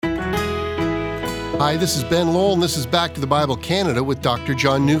Hi, this is Ben Lowell, and this is Back to the Bible Canada with Dr.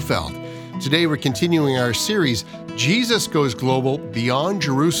 John Neufeld. Today we're continuing our series, Jesus Goes Global Beyond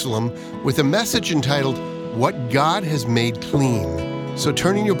Jerusalem, with a message entitled, What God Has Made Clean. So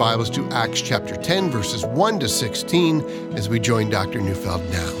turn in your Bibles to Acts chapter 10, verses 1 to 16, as we join Dr. Neufeld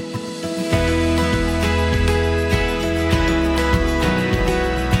now.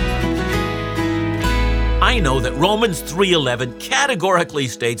 I know that Romans 3:11 categorically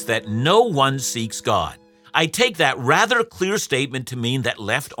states that no one seeks God. I take that rather clear statement to mean that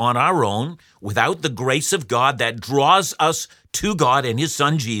left on our own, without the grace of God that draws us to God and His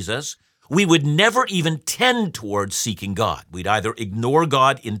Son Jesus, we would never even tend towards seeking God. We'd either ignore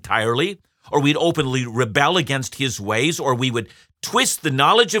God entirely, or we'd openly rebel against His ways, or we would twist the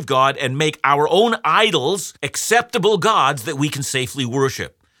knowledge of God and make our own idols acceptable gods that we can safely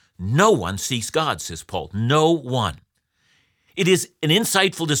worship. No one seeks God, says Paul. No one. It is an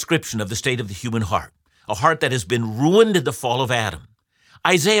insightful description of the state of the human heart, a heart that has been ruined in the fall of Adam.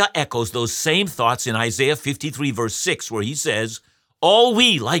 Isaiah echoes those same thoughts in Isaiah 53, verse 6, where he says, All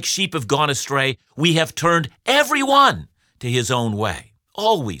we, like sheep, have gone astray. We have turned every one to his own way.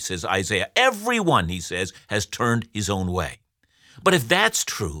 All we, says Isaiah, everyone, he says, has turned his own way. But if that's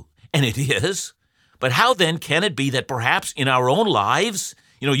true, and it is, but how then can it be that perhaps in our own lives,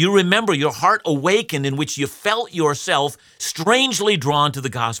 you remember your heart awakened in which you felt yourself strangely drawn to the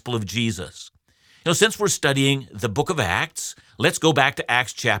gospel of Jesus? Since we're studying the book of Acts, let's go back to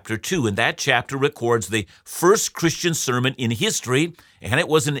Acts chapter 2, and that chapter records the first Christian sermon in history, and it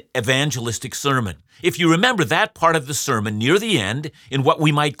was an evangelistic sermon. If you remember that part of the sermon near the end, in what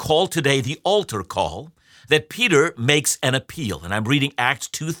we might call today the altar call, that Peter makes an appeal, and I'm reading Acts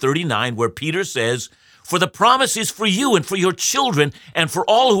 2:39, where Peter says, For the promise is for you and for your children and for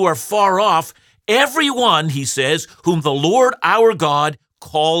all who are far off, everyone, he says, whom the Lord our God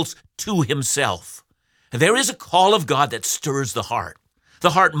calls to himself. There is a call of God that stirs the heart. The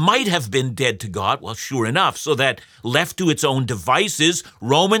heart might have been dead to God, well, sure enough, so that left to its own devices,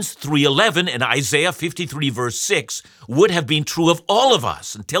 Romans 3:11 and Isaiah 53 verse 6 would have been true of all of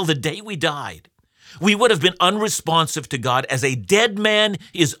us until the day we died. We would have been unresponsive to God as a dead man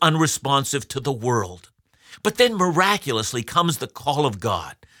is unresponsive to the world. But then miraculously comes the call of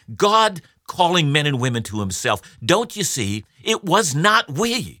God. God calling men and women to himself. Don't you see? It was not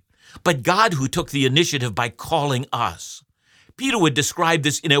we, but God who took the initiative by calling us. Peter would describe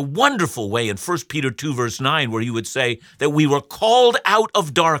this in a wonderful way in 1 Peter 2 verse 9, where he would say that we were called out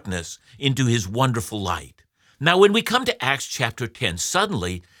of darkness into his wonderful light. Now, when we come to Acts chapter 10,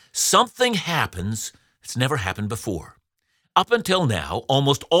 suddenly something happens that's never happened before. Up until now,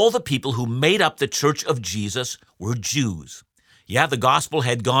 almost all the people who made up the Church of Jesus were Jews. Yeah, the gospel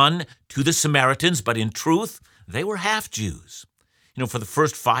had gone to the Samaritans, but in truth, they were half-Jews. For the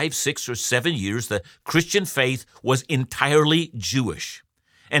first 5, 6, or 7 years, the Christian faith was entirely Jewish.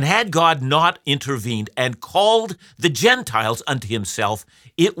 And had God not intervened and called the Gentiles unto himself,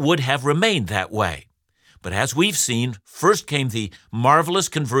 it would have remained that way. But as we've seen, first came the marvelous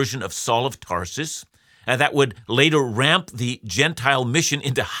conversion of Saul of Tarsus, and that would later ramp the Gentile mission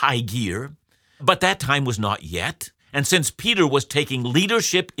into high gear. But that time was not yet. And since Peter was taking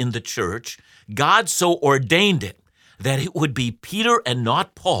leadership in the church, God so ordained it that it would be Peter and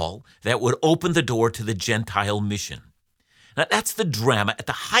not Paul that would open the door to the Gentile mission. Now, that's the drama at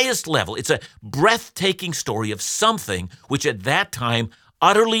the highest level. It's a breathtaking story of something which at that time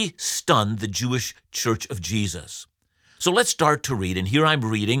utterly stunned the Jewish Church of Jesus. So let's start to read, and here I'm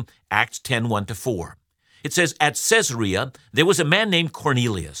reading Acts 10, 1-4. It says, At Caesarea, there was a man named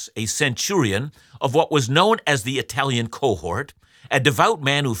Cornelius, a centurion of what was known as the Italian cohort, a devout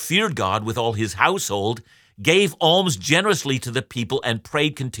man who feared God with all his household, gave alms generously to the people, and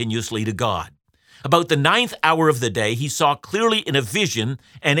prayed continuously to God. About the 9th hour of the day, he saw clearly in a vision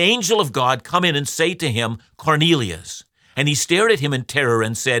an angel of God come in and say to him, Cornelius. And he stared at him in terror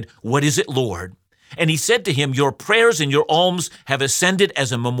and said, What is it, Lord? And he said to him, Your prayers and your alms have ascended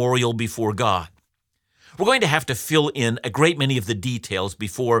as a memorial before God. We're going to have to fill in a great many of the details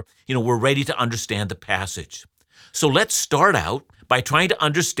before, we're ready to understand the passage. So let's start out by trying to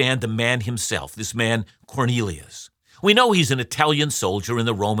understand the man himself, this man Cornelius. We know he's an Italian soldier in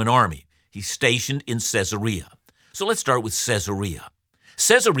the Roman army. He's stationed in Caesarea. So let's start with Caesarea.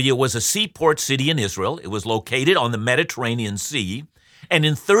 Caesarea was a seaport city in Israel. It was located on the Mediterranean Sea. And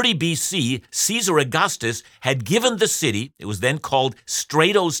in 30 BC, Caesar Augustus had given the city, it was then called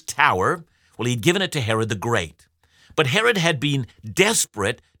Strato's Tower, he'd given it to Herod the Great. But Herod had been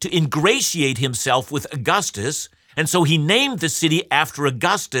desperate to ingratiate himself with Augustus, and so he named the city after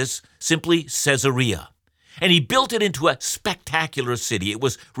Augustus simply Caesarea. And he built it into a spectacular city. It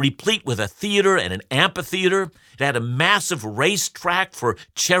was replete with a theater and an amphitheater. It had a massive racetrack for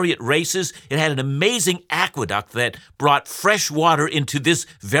chariot races. It had an amazing aqueduct that brought fresh water into this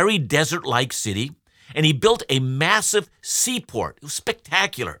very desert-like city. And he built a massive seaport. It was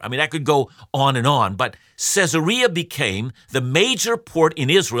spectacular. I mean, I could go on, but Caesarea became the major port in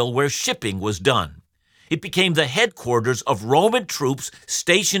Israel where shipping was done. It became the headquarters of Roman troops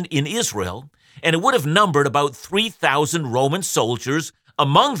stationed in Israel, and it would have numbered about 3,000 Roman soldiers.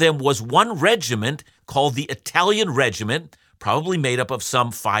 Among them was one regiment called the Italian Regiment, probably made up of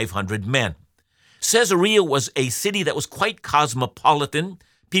some 500 men. Caesarea was a city that was quite cosmopolitan.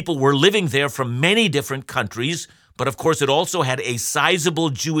 People were living there from many different countries, but of course it also had a sizable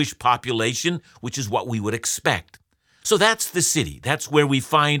Jewish population, which is what we would expect. So that's the city. That's where we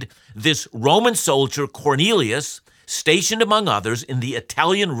find this Roman soldier, Cornelius, stationed among others in the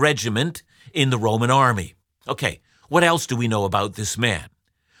Italian Regiment in the Roman army. Okay, what else do we know about this man?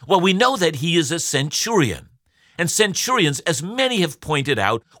 Well, we know that he is a centurion. And centurions, as many have pointed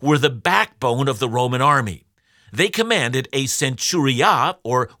out, were the backbone of the Roman army. They commanded a centuria,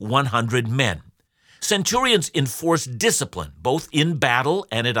 or 100 men. Centurions enforced discipline, both in battle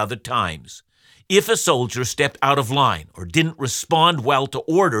and at other times. If a soldier stepped out of line or didn't respond well to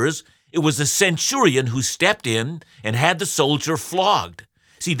orders, it was a centurion who stepped in and had the soldier flogged.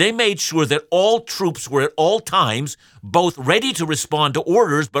 See, they made sure that all troops were at all times both ready to respond to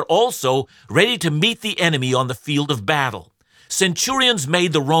orders, but also ready to meet the enemy on the field of battle. Centurions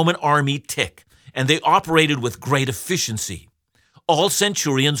made the Roman army tick, and they operated with great efficiency. All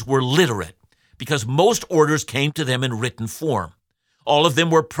centurions were literate, because most orders came to them in written form. All of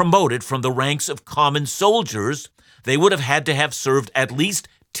them were promoted from the ranks of common soldiers. They would have had to have served at least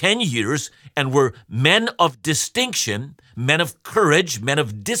 10 years and were men of distinction, men of courage, men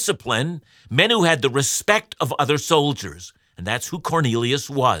of discipline, men who had the respect of other soldiers. And that's who Cornelius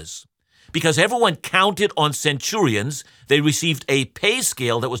was. Because everyone counted on centurions, they received a pay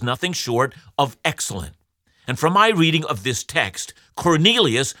scale that was nothing short of excellent. And from my reading of this text,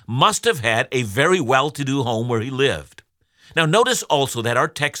 Cornelius must have had a very well-to-do home where he lived. Now notice also that our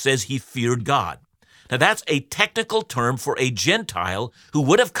text says he feared God. Now that's a technical term for a Gentile who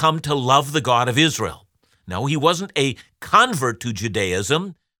would have come to love the God of Israel. No, he wasn't a convert to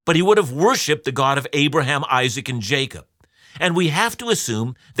Judaism, but he would have worshiped the God of Abraham, Isaac, and Jacob. And we have to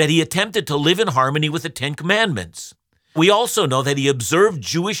assume that he attempted to live in harmony with the Ten Commandments. We also know that he observed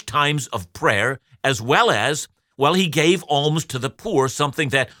Jewish times of prayer, as well as, he gave alms to the poor, something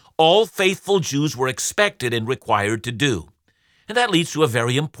that all faithful Jews were expected and required to do. And that leads to a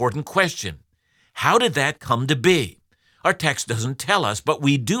very important question. How did that come to be? Our text doesn't tell us, but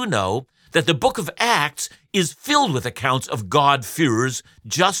we do know that the book of Acts is filled with accounts of God-fearers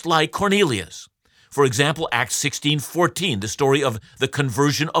just like Cornelius. For example, Acts 16:14, the story of the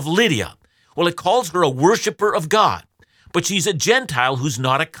conversion of Lydia. Well, it calls her a worshiper of God, but she's a Gentile who's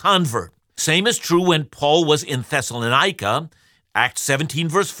not a convert. Same is true when Paul was in Thessalonica. Acts 17,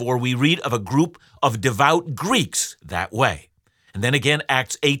 verse 4, we read of a group of devout Greeks that way. And then again,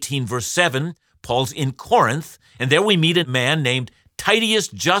 Acts 18, verse 7, Paul's in Corinth, and there we meet a man named Titius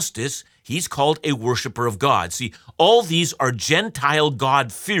Justus. He's called a worshiper of God. See, all these are Gentile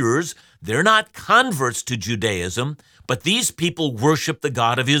God-fearers. They're not converts to Judaism, but these people worship the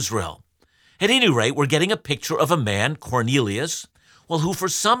God of Israel. At any rate, we're getting a picture of a man, Cornelius, who for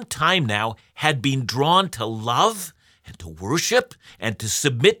some time now had been drawn to love and to worship and to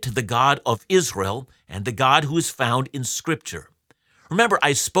submit to the God of Israel and the God who is found in Scripture. Remember,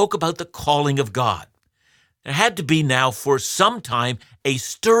 I spoke about the calling of God. There had to be now for some time a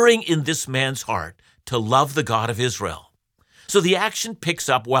stirring in this man's heart to love the God of Israel. So the action picks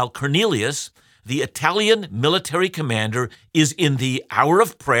up while Cornelius, the Italian military commander, is in the hour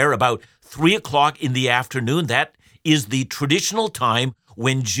of prayer about 3 o'clock in the afternoon. That is the traditional time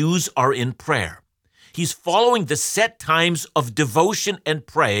when Jews are in prayer. He's following the set times of devotion and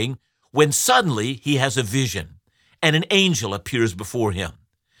praying when suddenly he has a vision and an angel appears before him.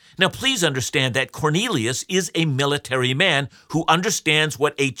 Now, please understand that Cornelius is a military man who understands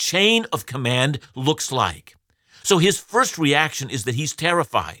what a chain of command looks like. So his first reaction is that he's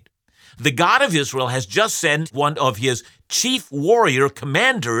terrified. The God of Israel has just sent one of his chief warrior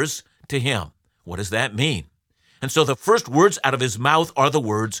commanders to him. What does that mean? And so the first words out of his mouth are the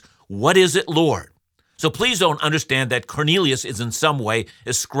words, "What is it, Lord?" So please don't understand that Cornelius is in some way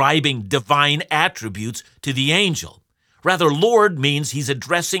ascribing divine attributes to the angel. Rather, Lord means he's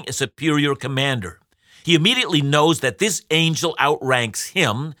addressing a superior commander. He immediately knows that this angel outranks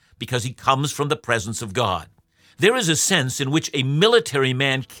him because he comes from the presence of God. There is a sense in which a military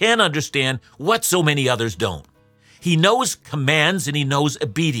man can understand what so many others don't. He knows commands and he knows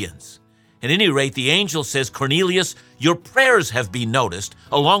obedience. At any rate, the angel says, Cornelius, your prayers have been noticed,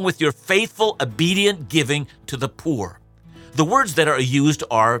 along with your faithful, obedient giving to the poor. The words that are used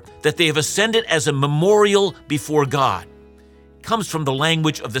are that they have ascended as a memorial before God. It comes from the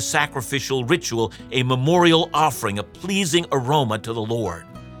language of the sacrificial ritual, a memorial offering, a pleasing aroma to the Lord.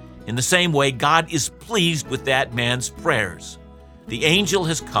 In the same way, God is pleased with that man's prayers. The angel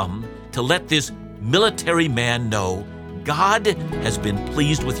has come to let this military man know God has been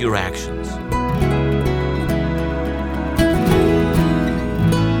pleased with your actions.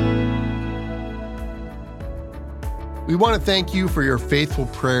 We want to thank you for your faithful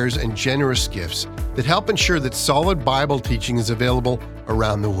prayers and generous gifts that help ensure that solid Bible teaching is available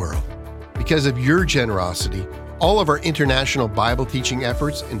around the world. Because of your generosity, all of our international Bible teaching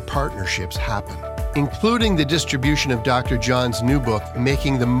efforts and partnerships happen, including the distribution of Dr. John's new book,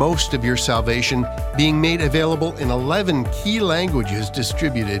 Making the Most of Your Salvation, being made available in 11 key languages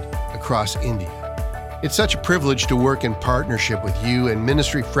distributed across India. It's such a privilege to work in partnership with you and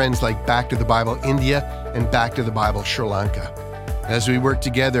ministry friends like Back to the Bible India and Back to the Bible Sri Lanka. As we work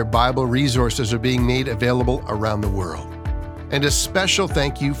together, Bible resources are being made available around the world. And a special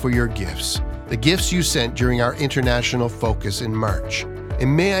thank you for your gifts, the gifts you sent during our international focus in March.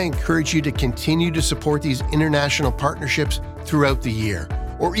 And may I encourage you to continue to support these international partnerships throughout the year,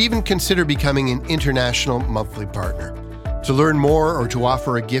 or even consider becoming an international monthly partner. To learn more or to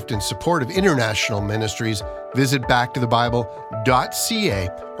offer a gift in support of international ministries, visit backtothebible.ca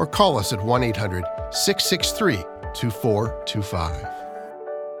or call us at 1-800-663-2425.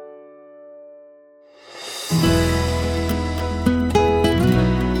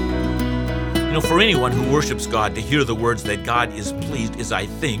 For anyone who worships God, to hear the words that God is pleased is, I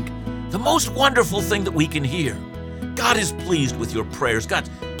think, the most wonderful thing that we can hear. God is pleased with your prayers. God's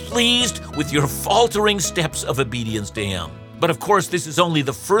pleased with your faltering steps of obedience to Him. But of course, this is only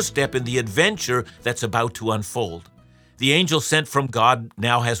the first step in the adventure that's about to unfold. The angel sent from God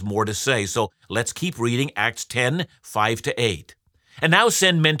now has more to say, so let's keep reading Acts 10, 5-8. And now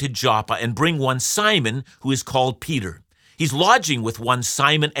send men to Joppa and bring one Simon, who is called Peter. He's lodging with one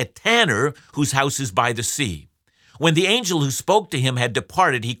Simon, a tanner, whose house is by the sea. When the angel who spoke to him had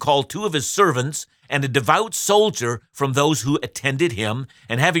departed, he called 2 of his servants and a devout soldier from those who attended him,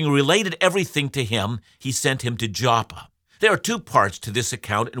 and having related everything to him, he sent him to Joppa. There are 2 parts to this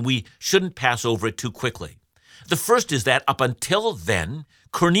account, and we shouldn't pass over it too quickly. The first is that up until then,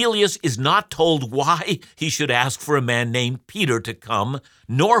 Cornelius is not told why he should ask for a man named Peter to come,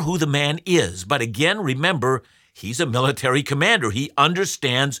 nor who the man is. But again, remember, he's a military commander. He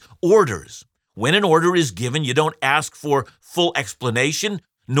understands orders. When an order is given, you don't ask for full explanation,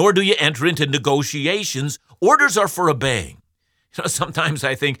 nor do you enter into negotiations. Orders are for obeying. Sometimes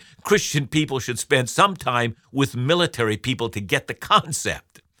I think Christian people should spend some time with military people to get the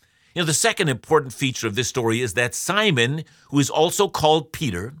concept. The second important feature of this story is that Simon, who is also called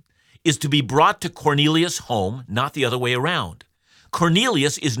Peter, is to be brought to Cornelius' home, not the other way around.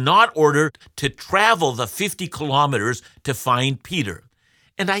 Cornelius is not ordered to travel the 50 kilometers to find Peter.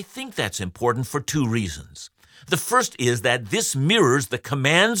 And I think that's important for 2 reasons. The first is that this mirrors the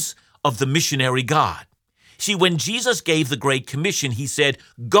commands of the missionary God. See, when Jesus gave the Great Commission, he said,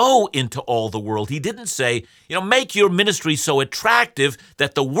 go into all the world. He didn't say, make your ministry so attractive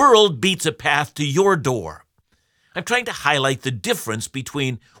that the world beats a path to your door. I'm trying to highlight the difference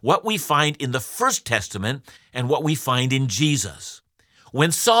between what we find in the First Testament and what we find in Jesus.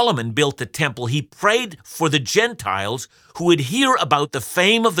 When Solomon built the temple, he prayed for the Gentiles who would hear about the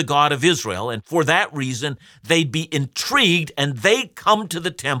fame of the God of Israel, and for that reason, they'd be intrigued and they'd come to the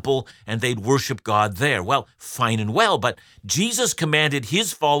temple and they'd worship God there. Well, fine and well, but Jesus commanded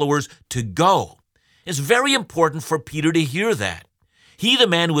his followers to go. It's very important for Peter to hear that. He, the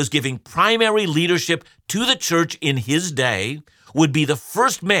man who was giving primary leadership to the church in his day, would be the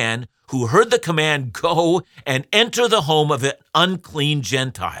first man who heard the command, go and enter the home of an unclean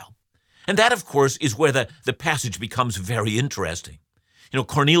Gentile. And that, of course, is where the passage becomes very interesting.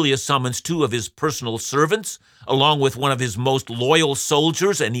 Cornelius summons 2 of his personal servants, along with one of his most loyal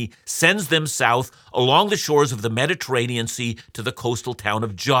soldiers, and he sends them south along the shores of the Mediterranean Sea to the coastal town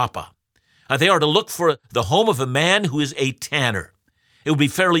of Joppa. They are to look for the home of a man who is a tanner. It would be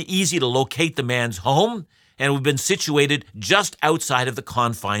fairly easy to locate the man's home, and it would have been situated just outside of the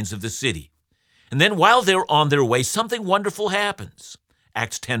confines of the city. And then while they're on their way, something wonderful happens.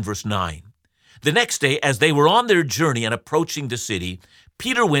 Acts 10, verse 9. The next day, as they were on their journey and approaching the city,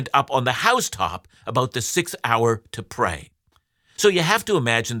 Peter went up on the housetop about the 6th hour to pray. So you have to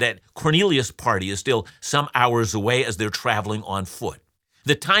imagine that Cornelius' party is still some hours away as they're traveling on foot.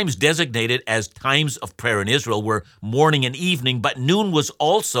 The times designated as times of prayer in Israel were morning and evening, but noon was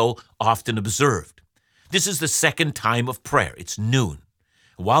also often observed. This is the second time of prayer. It's noon.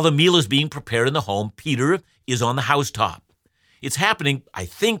 While the meal is being prepared in the home, Peter is on the housetop. It's happening, I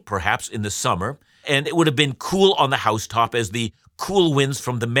think, perhaps in the summer, and it would have been cool on the housetop as the cool winds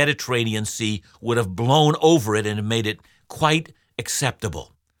from the Mediterranean Sea would have blown over it and made it quite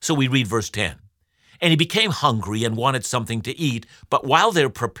acceptable. So we read verse 10. And he became hungry and wanted something to eat, but while they're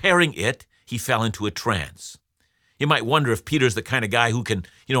preparing it, he fell into a trance. You might wonder if Peter's the kind of guy who can,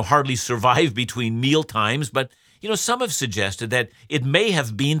 hardly survive between meal times, but, some have suggested that it may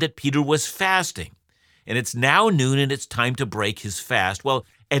have been that Peter was fasting, and it's now noon and it's time to break his fast. Well,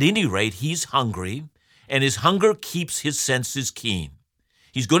 at any rate, he's hungry, and his hunger keeps his senses keen.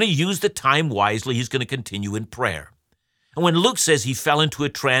 He's going to use the time wisely. He's going to continue in prayer. And when Luke says he fell into a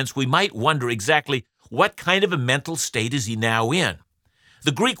trance, we might wonder exactly what kind of a mental state is he now in.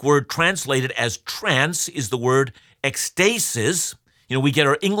 The Greek word translated as trance is the word ecstasis. We get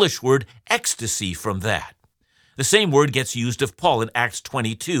our English word ecstasy from that. The same word gets used of Paul in Acts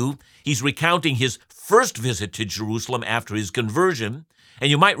 22. He's recounting his first visit to Jerusalem after his conversion. And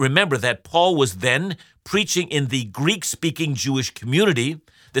you might remember that Paul was then preaching in the Greek-speaking Jewish community,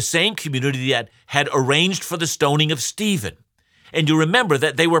 the same community that had arranged for the stoning of Stephen. And you remember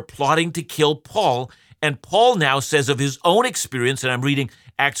that they were plotting to kill Paul, and Paul now says of his own experience, and I'm reading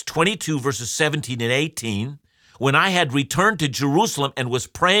Acts 22, verses 17 and 18, when I had returned to Jerusalem and was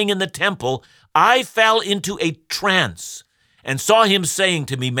praying in the temple, I fell into a trance and saw him saying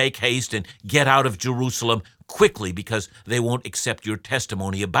to me, make haste and get out of Jerusalem quickly, because they won't accept your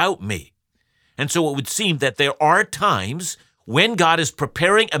testimony about me. And so it would seem that there are times when God is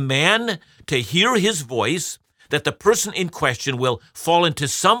preparing a man to hear his voice, that the person in question will fall into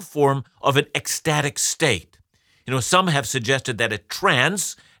some form of an ecstatic state. Some have suggested that a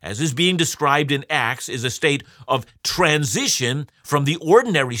trance, as is being described in Acts, is a state of transition from the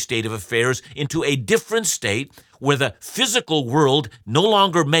ordinary state of affairs into a different state where the physical world no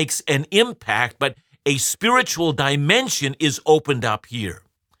longer makes an impact, but a spiritual dimension is opened up here.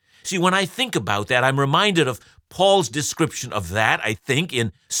 See, when I think about that, I'm reminded of Paul's description of that, I think,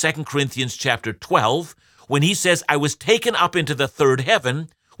 in 2 Corinthians chapter 12, when he says, I was taken up into the third heaven,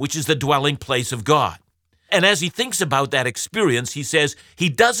 which is the dwelling place of God. And as he thinks about that experience, he says he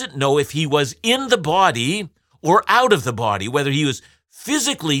doesn't know if he was in the body or out of the body, whether he was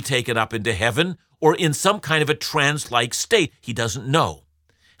physically taken up into heaven or in some kind of a trance-like state. He doesn't know.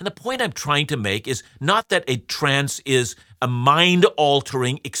 And the point I'm trying to make is not that a trance is a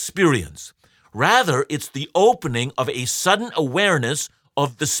mind-altering experience. Rather, it's the opening of a sudden awareness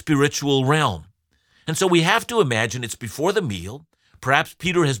of the spiritual realm. And so we have to imagine it's before the meal. Perhaps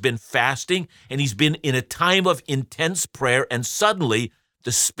Peter has been fasting and he's been in a time of intense prayer, and suddenly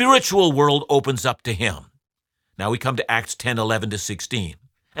the spiritual world opens up to him. Now we come to Acts 10:11-16.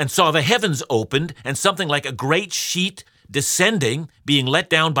 And saw the heavens opened and something like a great sheet descending, being let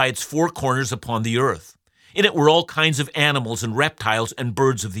down by its four corners upon the earth. In it were all kinds of animals and reptiles and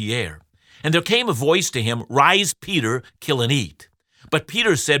birds of the air. And there came a voice to him, Rise, Peter, kill and eat. But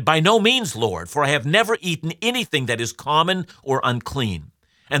Peter said, By no means, Lord, for I have never eaten anything that is common or unclean.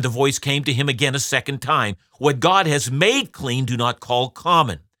 And the voice came to him again a second time, What God has made clean, do not call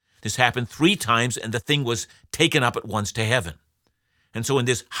common. This happened 3 times, and the thing was taken up at once to heaven. And so in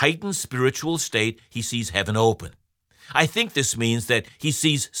this heightened spiritual state, he sees heaven open. I think this means that he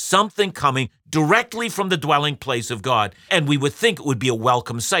sees something coming directly from the dwelling place of God, and we would think it would be a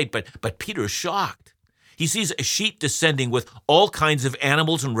welcome sight, but Peter's shocked. He sees a sheet descending with all kinds of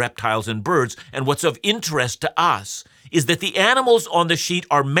animals and reptiles and birds, and what's of interest to us is that the animals on the sheet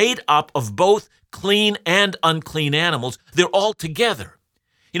are made up of both clean and unclean animals. They're all together.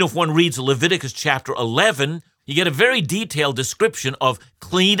 If one reads Leviticus chapter 11, you get a very detailed description of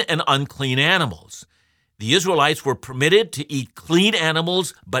clean and unclean animals. The Israelites were permitted to eat clean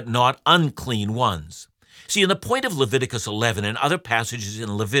animals, but not unclean ones. See, and the point of Leviticus 11 and other passages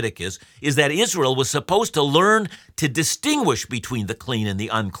in Leviticus is that Israel was supposed to learn to distinguish between the clean and the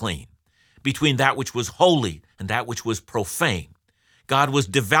unclean, between that which was holy and that which was profane. God was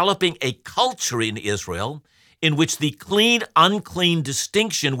developing a culture in Israel in which the clean-unclean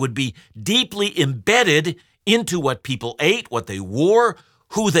distinction would be deeply embedded into what people ate, what they wore,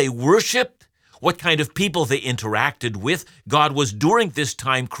 who they worshiped, what kind of people they interacted with. God was during this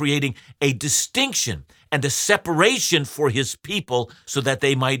time creating a distinction and a separation for his people so that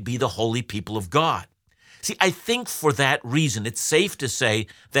they might be the holy people of God. See, I think for that reason, it's safe to say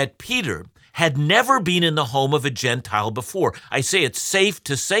that Peter had never been in the home of a Gentile before. I say it's safe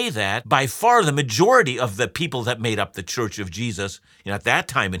to say that by far the majority of the people that made up the Church of Jesus, at that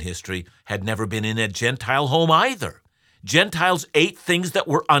time in history, had never been in a Gentile home either. Gentiles ate things that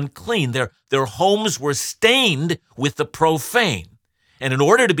were unclean. Their homes were stained with the profane. And in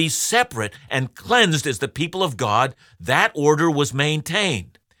order to be separate and cleansed as the people of God, that order was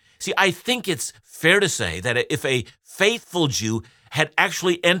maintained. See, I think it's fair to say that if a faithful Jew had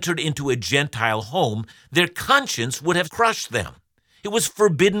actually entered into a Gentile home, their conscience would have crushed them. It was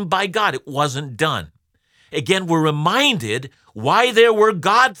forbidden by God. It wasn't done. Again, we're reminded why there were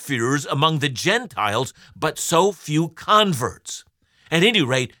God-fearers among the Gentiles, but so few converts. At any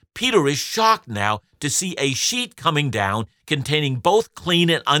rate, Peter is shocked now to see a sheet coming down containing both clean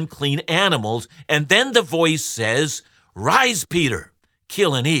and unclean animals, and then the voice says, "Rise, Peter,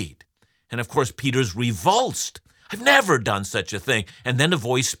 kill and eat." And of course, Peter's revulsed. "I've never done such a thing." And then the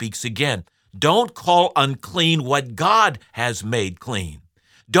voice speaks again. "Don't call unclean what God has made clean.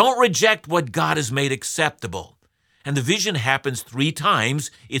 Don't reject what God has made acceptable." And the vision happens 3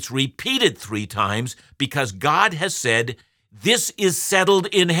 times. It's repeated 3 times because God has said, "This is settled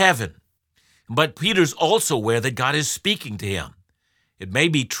in heaven." But Peter's also aware that God is speaking to him. It may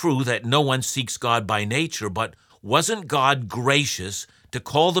be true that no one seeks God by nature, but wasn't God gracious to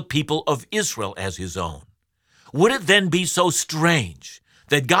call the people of Israel as his own? Would it then be so strange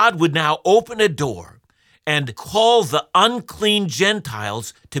that God would now open a door and call the unclean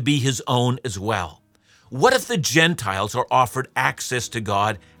Gentiles to be his own as well? What if the Gentiles are offered access to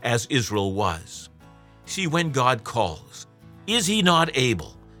God as Israel was? See, when God calls, is he not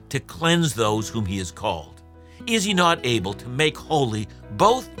able to cleanse those whom he has called? Is he not able to make holy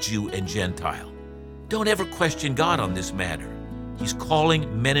both Jew and Gentile? Don't ever question God on this matter. He's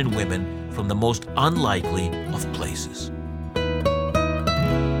calling men and women from the most unlikely of places.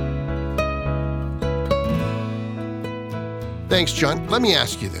 Thanks, John. Let me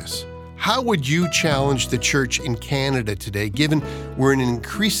ask you this. How would you challenge the church in Canada today, given we're in an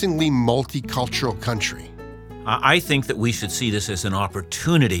increasingly multicultural country? I think that we should see this as an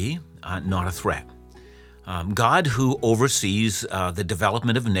opportunity, not a threat. God, who oversees the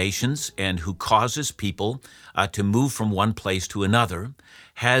development of nations and who causes people to move from one place to another,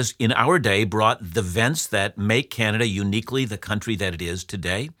 has in our day brought the events that make Canada uniquely the country that it is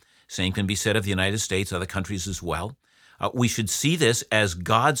today. Same can be said of the United States, other countries as well. We should see this as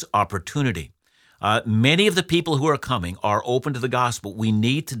God's opportunity. Many of the people who are coming are open to the gospel. We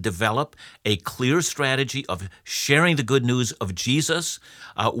need to develop a clear strategy of sharing the good news of Jesus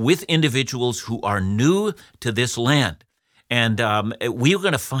with individuals who are new to this land. And we are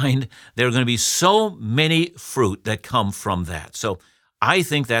going to find there are going to be so many fruit that come from that. So I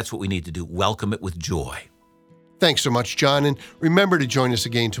think that's what we need to do. Welcome it with joy. Thanks so much, John. And remember to join us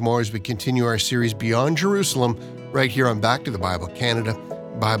again tomorrow as we continue our series Beyond Jerusalem, right here on Back to the Bible Canada,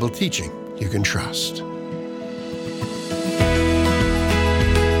 Bible teaching you can trust.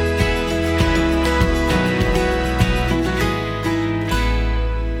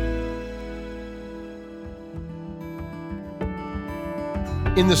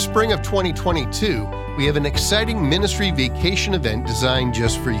 In the spring of 2022, we have an exciting ministry vacation event designed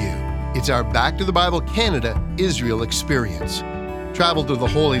just for you. It's our Back to the Bible Canada Israel Experience. Travel to the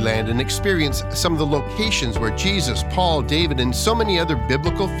Holy Land and experience some of the locations where Jesus, Paul, David, and so many other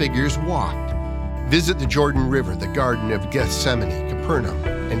biblical figures walked. Visit the Jordan River, the Garden of Gethsemane, Capernaum,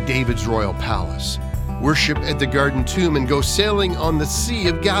 and David's royal palace. Worship at the Garden Tomb and go sailing on the Sea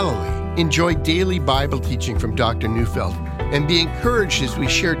of Galilee. Enjoy daily Bible teaching from Dr. Neufeld and be encouraged as we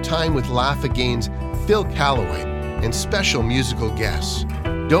share time with Laugh Again's Phil Callaway and special musical guests.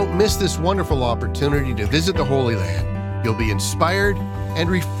 Don't miss this wonderful opportunity to visit the Holy Land. You'll be inspired and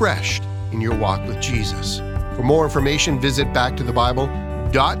refreshed in your walk with Jesus. For more information, visit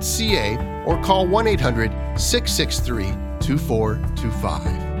backtothebible.ca or call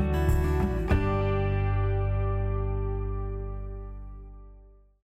 1-800-663-2425.